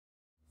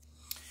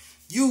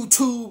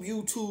YouTube.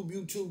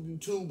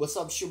 What's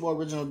up? It's your boy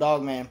Original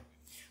Dog Man.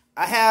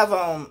 I have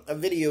a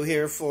video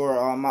here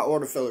for my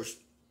order fillers.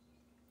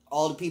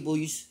 All the people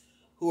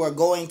who are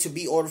going to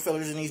be order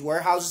fillers in these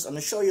warehouses. I'm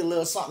going to show you a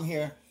little something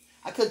here.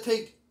 I could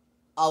pick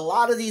a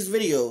lot of these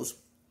videos.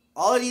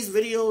 All of these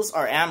videos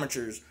are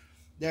amateurs.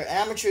 They're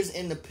amateurs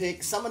in the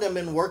pick. Some of them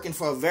been working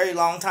for a very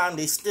long time.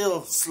 They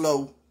still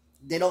slow.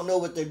 They don't know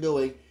what they're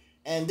doing.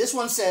 And this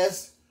one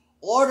says,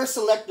 order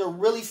selector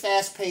really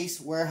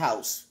fast-paced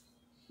warehouse.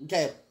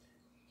 Okay,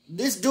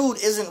 this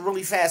dude isn't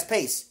really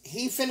fast-paced.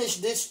 He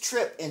finished this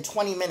trip in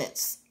 20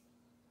 minutes.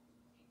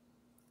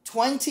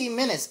 20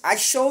 minutes. I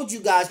showed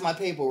you guys my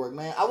paperwork,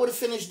 man. I would have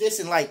finished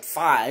this in like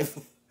 5.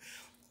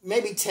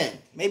 Maybe 10.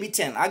 Maybe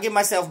 10. I'll give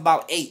myself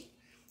about 8.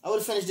 I would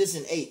have finished this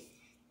in 8.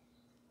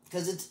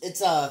 Because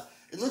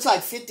it looks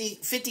like 50,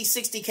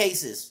 60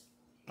 cases.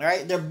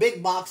 Alright? They're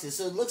big boxes.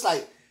 So it looks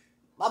like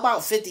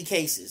about 50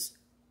 cases.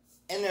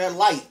 And they're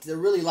light. They're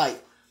really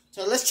light.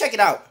 So let's check it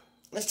out.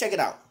 Let's check it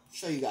out.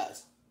 Show you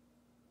guys.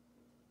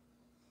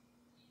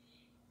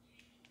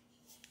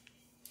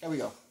 There we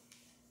go.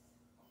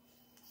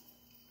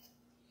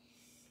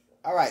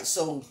 Alright,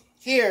 so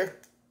here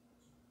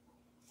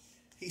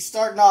he's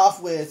starting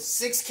off with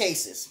 6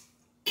 cases.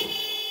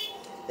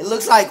 It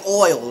looks like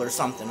oil or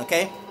something,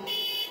 okay?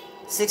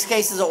 6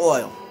 cases of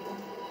oil.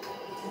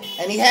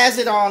 And he has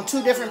it on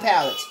 2 different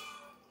pallets.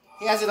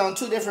 He has it on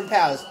 2 different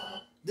pallets.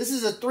 This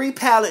is a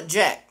 3-pallet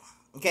jack,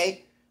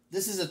 okay?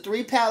 This is a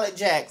 3-pallet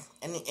jack,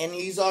 and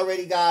he's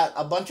already got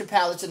a bunch of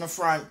pallets in the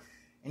front,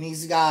 and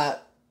he's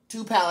got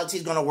 2 pallets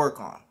he's going to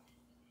work on.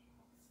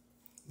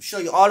 I'll show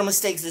you all the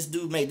mistakes this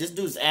dude made. This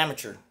dude's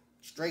amateur.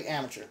 Straight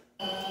amateur.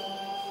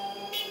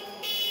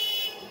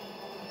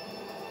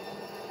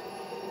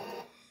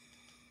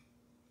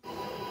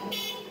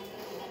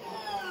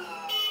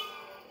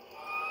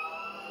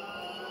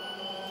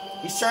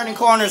 He's turning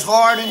corners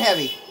hard and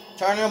heavy.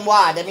 Turning them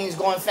wide. That means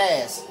going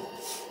fast.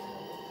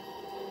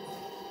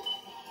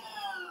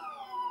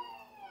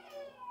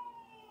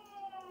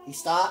 He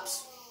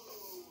stops.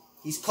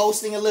 He's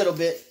coasting a little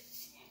bit.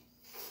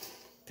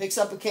 Picks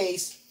up a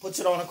case. Puts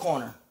it on a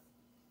corner.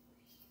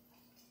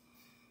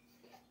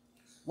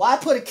 Why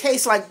put a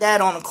case like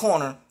that on a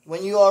corner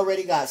when you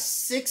already got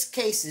 6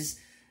 cases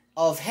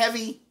of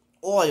heavy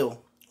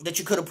oil that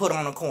you could have put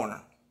on a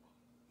corner?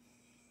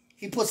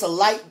 He puts a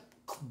light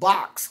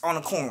box on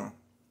a corner.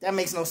 That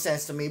makes no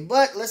sense to me.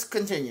 But let's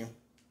continue.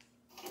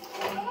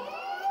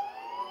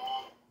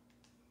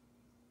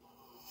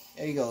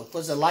 There you go.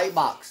 Puts a light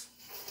box.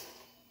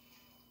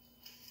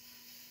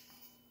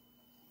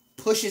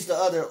 Pushes the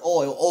other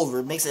oil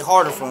over. Makes it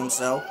harder for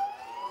himself.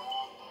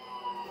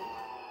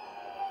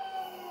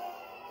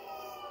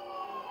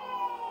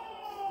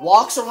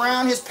 Walks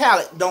around his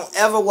pallet. Don't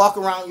ever walk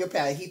around your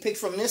pallet. He picked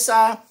from this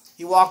side.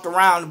 He walked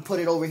around and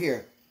put it over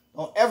here.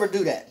 Don't ever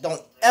do that.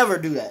 Don't ever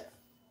do that.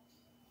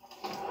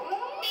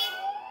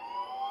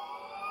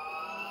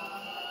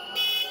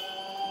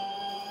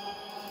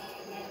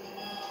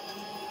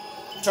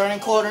 Turning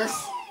corners.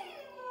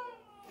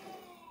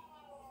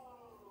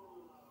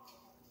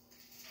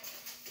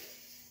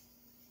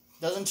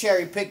 Doesn't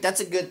cherry pick.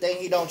 That's a good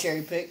thing. He don't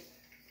cherry pick.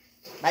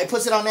 Now he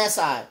puts it on that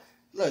side.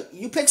 Look,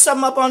 you pick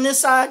something up on this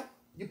side,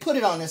 you put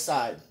it on this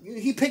side.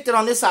 He picked it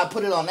on this side,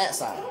 put it on that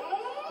side.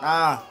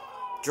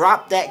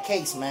 Drop that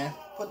case, man.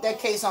 Put that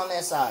case on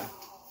that side.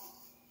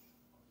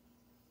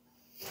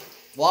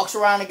 Walks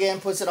around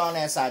again, puts it on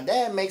that side.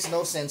 That makes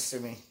no sense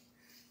to me.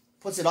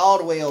 Puts it all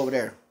the way over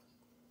there.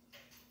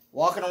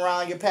 Walking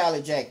around your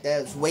pallet jack.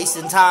 That's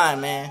wasting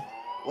time, man.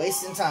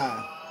 Wasting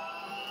time.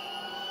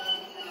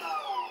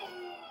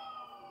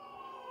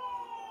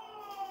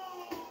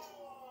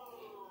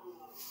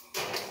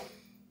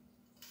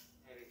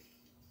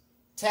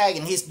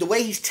 Tagging. The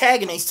way he's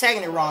tagging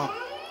it wrong.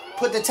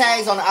 Put the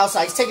tags on the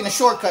outside. He's taking a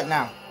shortcut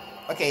now.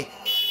 Okay.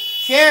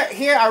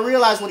 Here I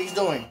realize what he's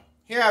doing.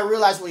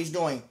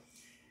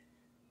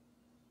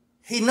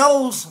 He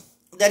knows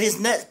that his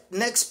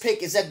next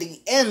pick is at the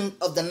end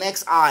of the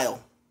next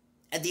aisle.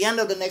 At the end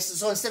of the next,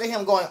 so instead of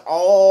him going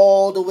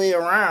all the way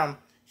around,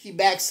 he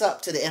backs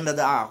up to the end of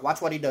the aisle.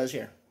 Watch what he does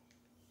here.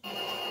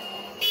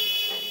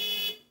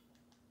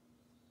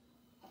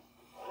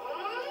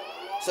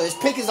 So his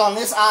pick is on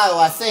this aisle,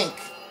 I think,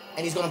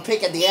 and he's going to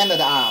pick at the end of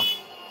the aisle.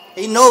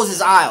 He knows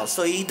his aisles,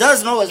 so he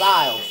does know his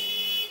aisles.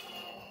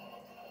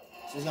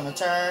 So he's going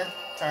to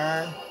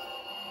turn.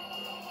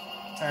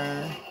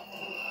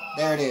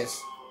 There it is.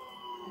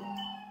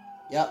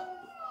 Yep.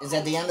 It's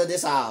at the end of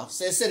this aisle.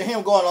 So instead of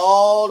him going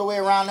all the way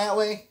around that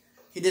way,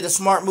 he did a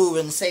smart move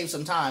and saved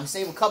some time.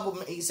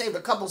 He saved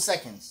a couple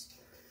seconds.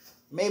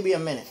 Maybe a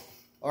minute.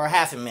 Or a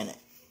half a minute.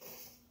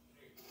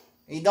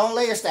 He don't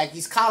layer stack.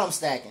 He's column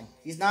stacking.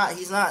 He's not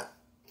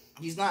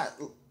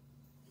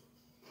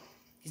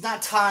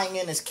tying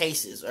in his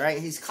cases, all right?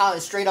 He's column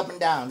straight up and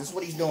down. This is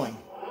what he's doing.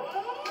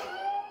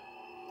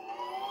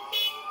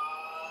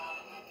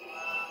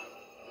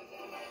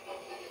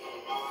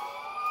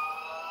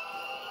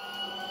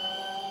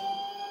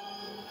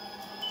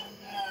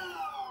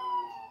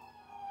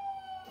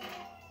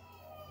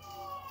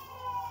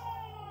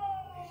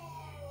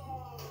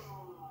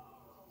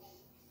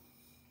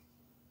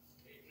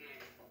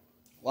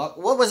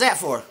 What was that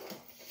for?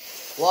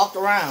 Walked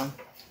around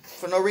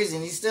for no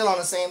reason. He's still on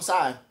the same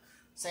side.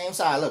 Same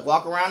side. Look,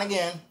 walk around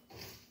again.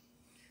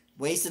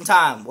 Wasting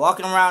time.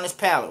 Walking around his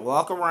pallet.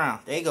 Walk around.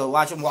 There you go.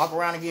 Watch him walk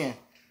around again.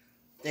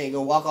 There you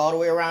go. Walk all the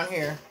way around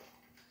here.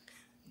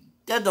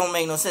 That don't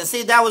make no sense.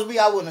 See, that was me.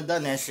 I wouldn't have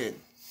done that shit.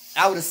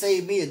 I would have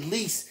saved me at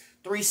least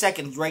 3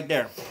 seconds right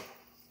there.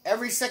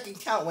 Every second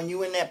count when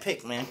you in that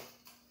pick, man.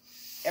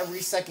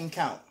 Every second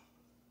count.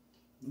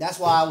 That's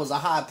why I was a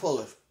high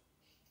puller.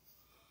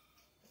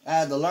 I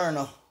had to learn.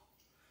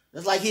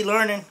 Just like he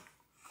learning,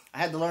 I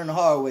had to learn the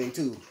hard way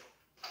too.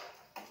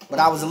 But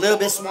I was a little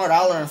bit smarter.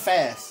 I learned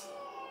fast.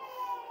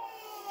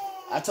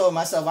 I told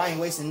myself I ain't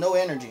wasting no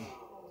energy.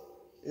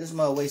 This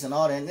mother wasting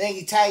all that. And then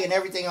he tagging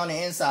everything on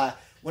the inside.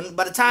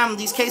 By the time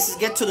these cases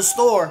get to the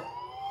store,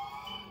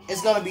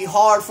 it's gonna be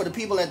hard for the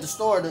people at the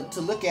store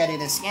to look at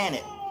it and scan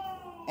it.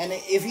 And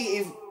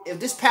if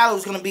this pallet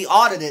was gonna be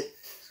audited,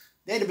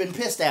 they'd have been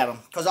pissed at him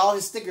because all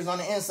his stickers on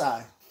the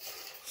inside.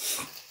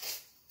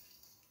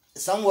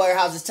 Some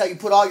warehouses tell you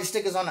put all your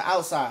stickers on the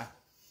outside.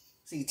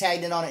 So he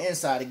tagged it on the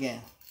inside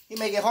again. He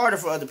make it harder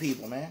for other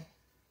people, man.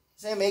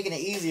 This ain't making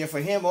it easier for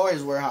him or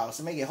his warehouse.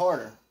 It make it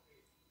harder.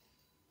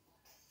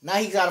 Now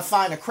he gotta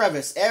find a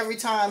crevice. Every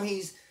time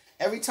he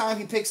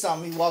picks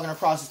something, he's walking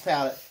across his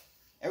pallet.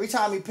 Every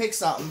time he picks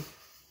something,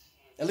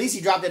 at least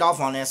he dropped it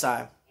off on that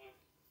side.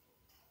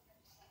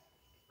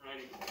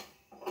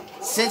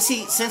 Since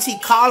he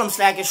column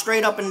stacking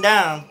straight up and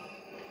down,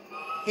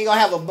 he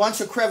gonna have a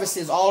bunch of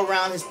crevices all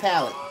around his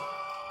pallet.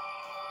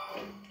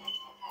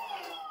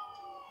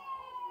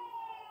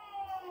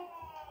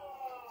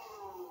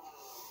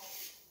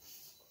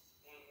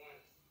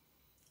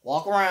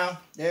 Walk around.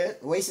 There,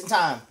 wasting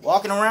time.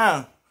 Walking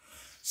around.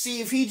 See,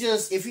 if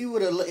he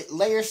would have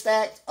layer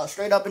stacked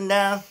straight up and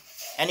down,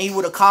 and he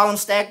would have column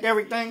stacked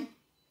everything,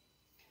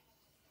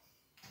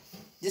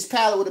 this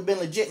pallet would have been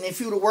legit. And if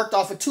he would have worked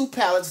off of 2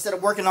 pallets instead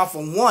of working off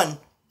of 1,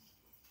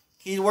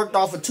 he worked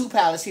off of 2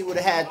 pallets. He would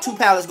have had 2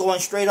 pallets going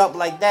straight up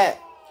like that.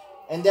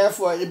 And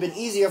therefore, it would have been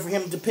easier for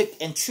him to pick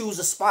and choose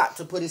a spot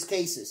to put his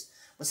cases.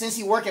 But since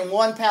he working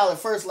 1 pallet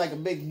first like a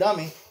big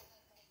dummy,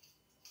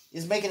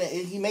 he's making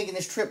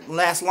this trip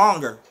last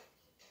longer.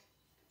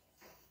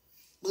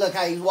 Look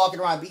how he's walking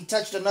around. He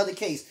touched another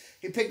case.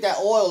 He picked that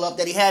oil up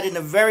that he had in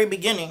the very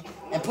beginning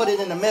and put it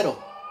in the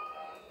middle.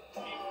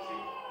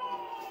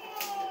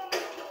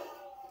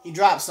 He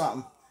dropped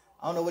something.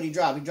 I don't know what he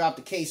dropped. He dropped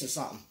a case or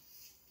something.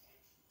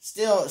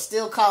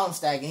 Still column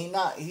stacking.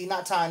 He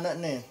not tying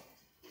nothing in.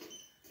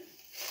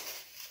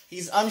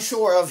 He's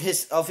unsure of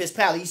his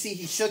pallet. You see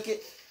he shook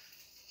it.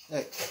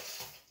 Look.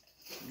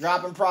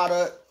 Dropping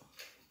product.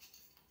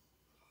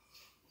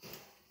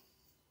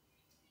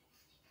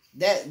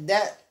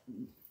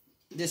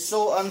 This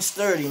so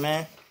unsturdy,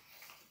 man.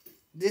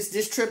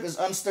 This trip is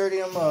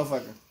unsturdy, a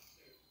motherfucker.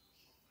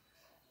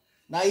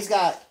 Now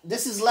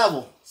this is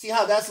level. See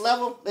how that's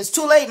level? It's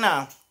too late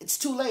now. It's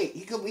too late.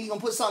 He gonna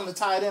put something to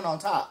tie it in on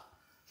top.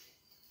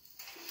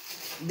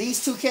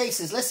 These 2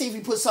 cases. Let's see if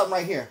he puts something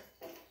right here.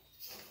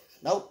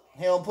 Nope.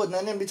 He don't put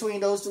nothing in between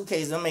those 2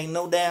 cases. That make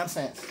no damn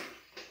sense.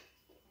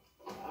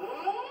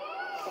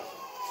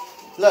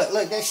 Look,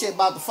 that shit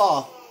about to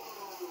fall.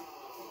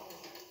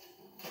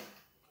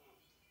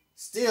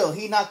 Still,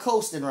 he not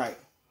coasting right.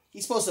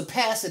 He's supposed to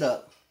pass it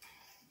up.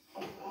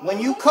 When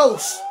you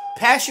coast,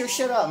 pass your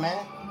shit up,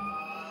 man.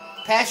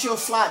 Pass your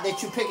slot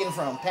that you're picking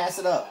from. Pass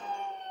it up.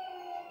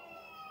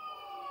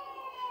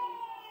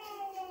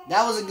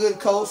 That was a good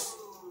coast.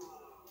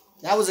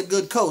 That was a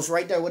good coast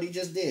right there, what he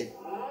just did.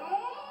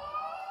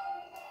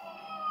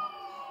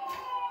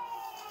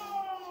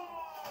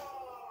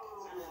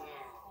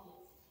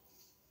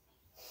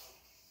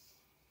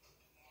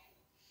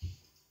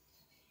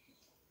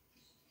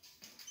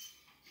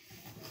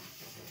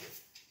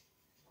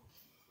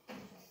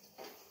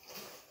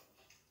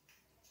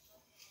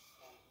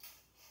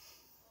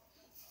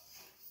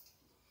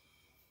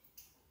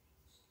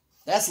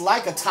 That's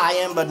like a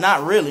tie-in, but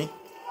not really.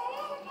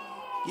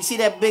 You see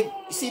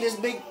this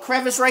big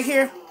crevice right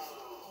here?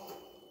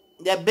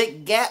 That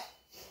big gap?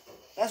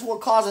 That's what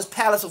causes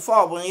pallets to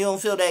fall when you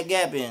don't fill that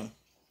gap in.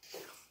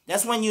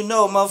 That's when you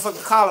know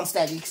motherfucker column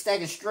stacking. You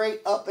stacking straight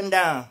up and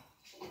down.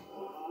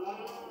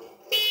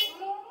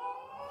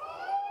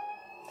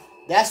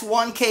 That's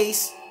one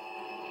case.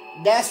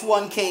 That's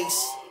one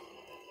case.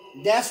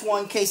 That's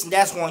one case, and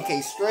that's one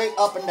case. Straight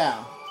up and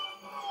down.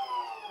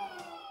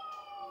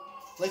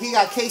 Look, he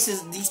got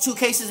cases, these 2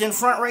 cases in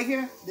front right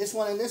here. This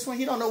one and this one.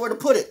 He don't know where to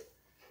put it.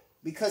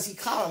 Because he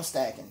column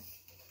stacking.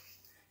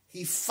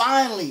 He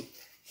finally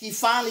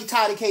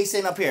tied the case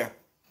in up here.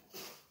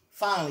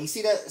 Finally.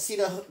 See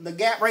the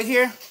gap right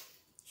here?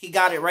 He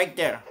got it right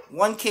there.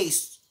 1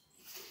 case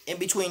in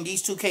between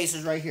these 2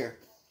 cases right here.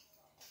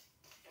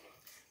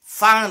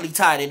 Finally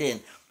tied it in.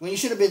 When you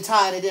should have been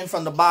tying it in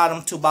from the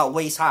bottom to about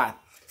waist high.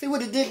 If he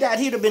would have did that,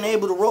 he'd have been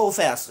able to roll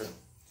faster.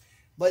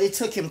 But it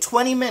took him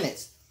 20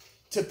 minutes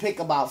to pick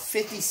about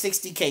 50,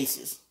 60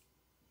 cases.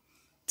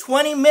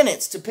 20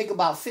 minutes to pick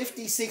about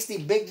 50, 60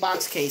 big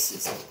box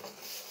cases.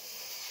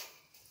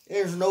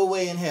 There's no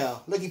way in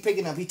hell. Look, he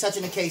picking up. He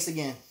touching the case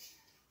again.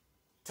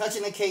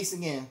 Touching the case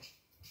again.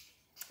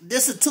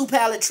 This is a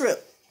 2-pallet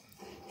trip.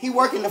 He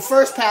working the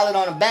first pallet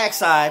on the back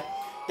side.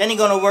 Then he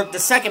gonna work the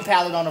second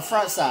pallet on the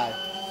front side.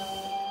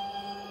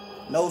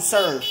 No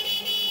sir.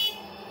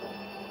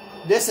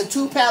 This is a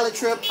 2-pallet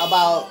trip.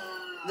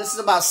 This is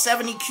about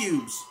 70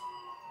 cubes.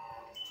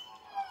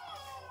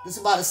 This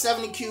is about a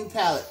 70 cube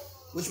pallet,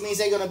 which means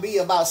they're gonna be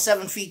about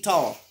 7 feet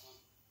tall.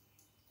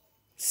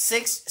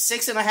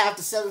 6.5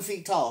 to 7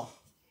 feet tall.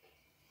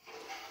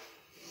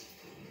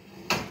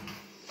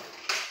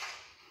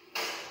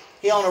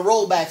 He on a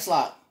rollback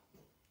slot.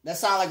 That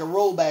sounds like a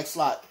rollback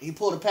slot. He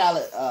pulled a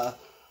pallet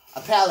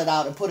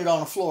out and put it on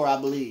the floor, I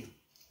believe,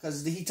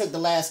 because he took the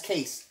last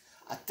case,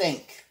 I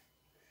think.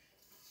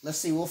 Let's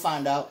see. We'll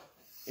find out.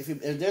 If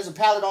there's a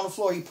pallet on the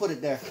floor, he put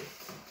it there.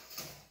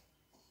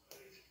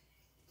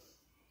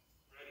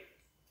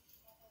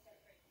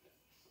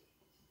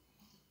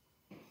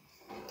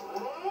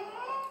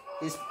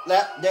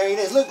 There it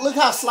is. Look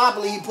how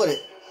sloppily he put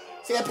it.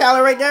 See that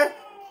pallet right there?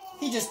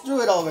 He just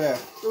threw it over there.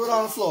 Threw it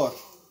on the floor.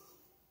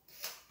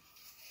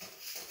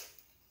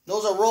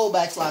 Those are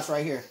rollback slots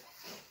right here.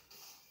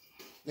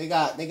 They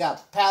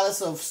got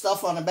pallets of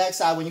stuff on the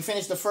backside. When you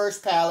finish the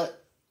first pallet,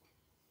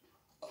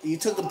 you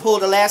pull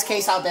the last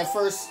case out that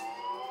first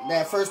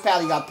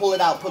pallet. You got to pull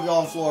it out, put it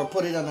on the floor,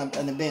 put it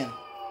in the bin.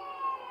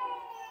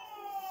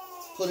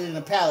 Put it in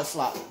the pallet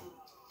slot.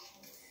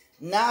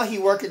 Now he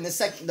working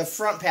the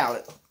front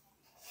pallet.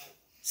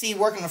 See, he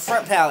working the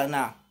front pallet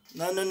now.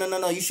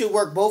 No. You should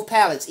work both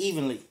pallets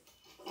evenly.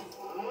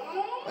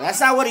 But that's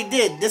not what he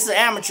did. This is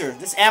amateur.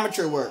 This is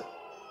amateur work.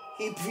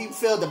 He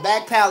filled the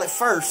back pallet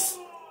first,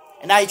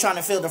 and now you're trying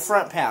to fill the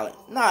front pallet.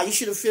 Nah, you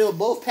should have filled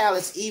both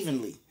pallets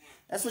evenly.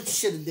 That's what you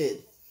should have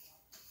did.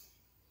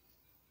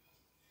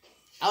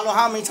 I don't know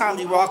how many times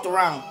he walked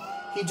around.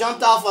 He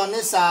jumped off on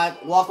this side,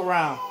 walk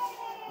around.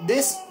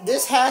 This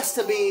has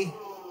to be.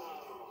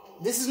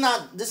 This is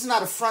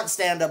not a front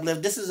stand-up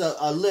lift. This is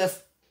a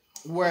lift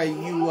where you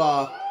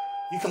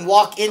can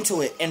walk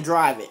into it and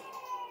drive it.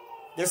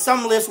 There's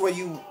some lifts where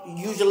you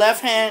use your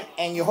left hand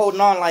and you're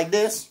holding on like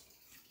this,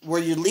 where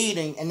you're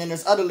leading, and then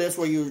there's other lifts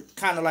where you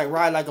kind of like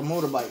ride like a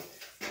motorbike.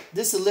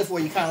 This is a lift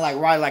where you kind of like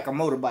ride like a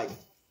motorbike.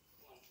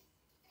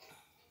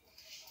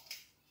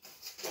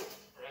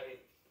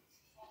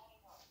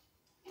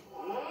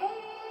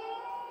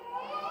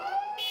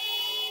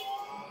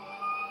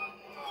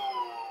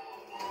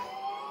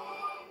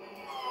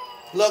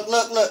 Look.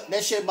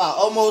 That shit about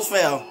almost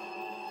fell.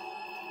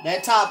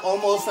 That top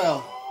almost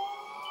fell.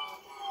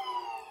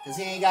 Because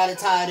he ain't got it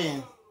tied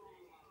in.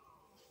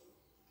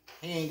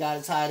 He ain't got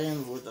it tied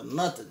in with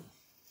nothing.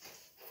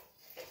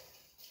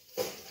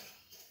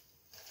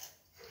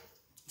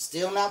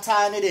 Still not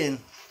tying it in.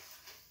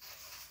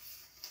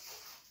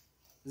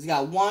 He's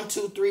got 1,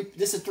 2, 3.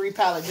 This is a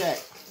 3-pallet jack.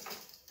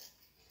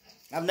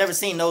 I've never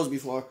seen those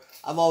before.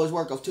 I've always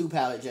worked off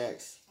 2-pallet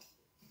jacks.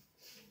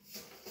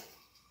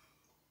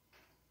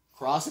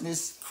 Crossing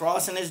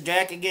this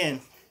jack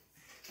again.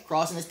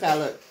 Crossing this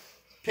pallet.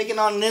 Picking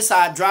on this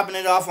side, dropping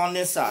it off on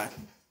this side.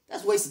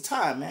 That's a waste of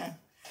time, man.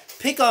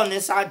 Pick on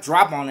this side,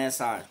 drop on that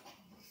side.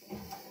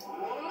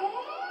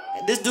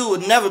 This dude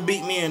would never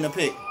beat me in the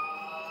pick.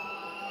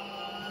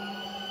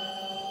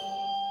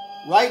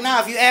 Right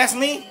now, if you ask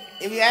me,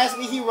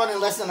 he running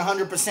less than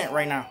 100%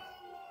 right now.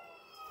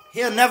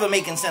 He'll never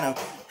make incentive.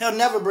 He'll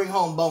never bring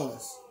home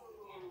bonus.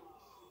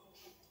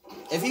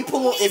 If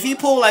he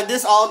pull like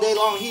this all day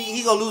long,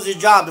 he gonna lose his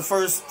job the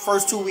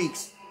first 2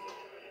 weeks.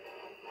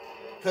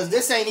 Because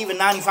this ain't even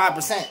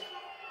 95%.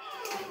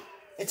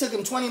 It took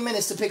him 20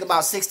 minutes to pick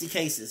about 60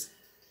 cases.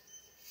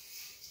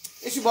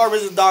 It's your boy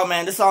Original Dog,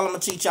 man. This is all I'm gonna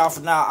teach y'all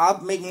for now. I'll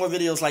make more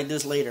videos like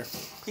this later.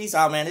 Peace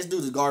out, man. This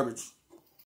dude is garbage.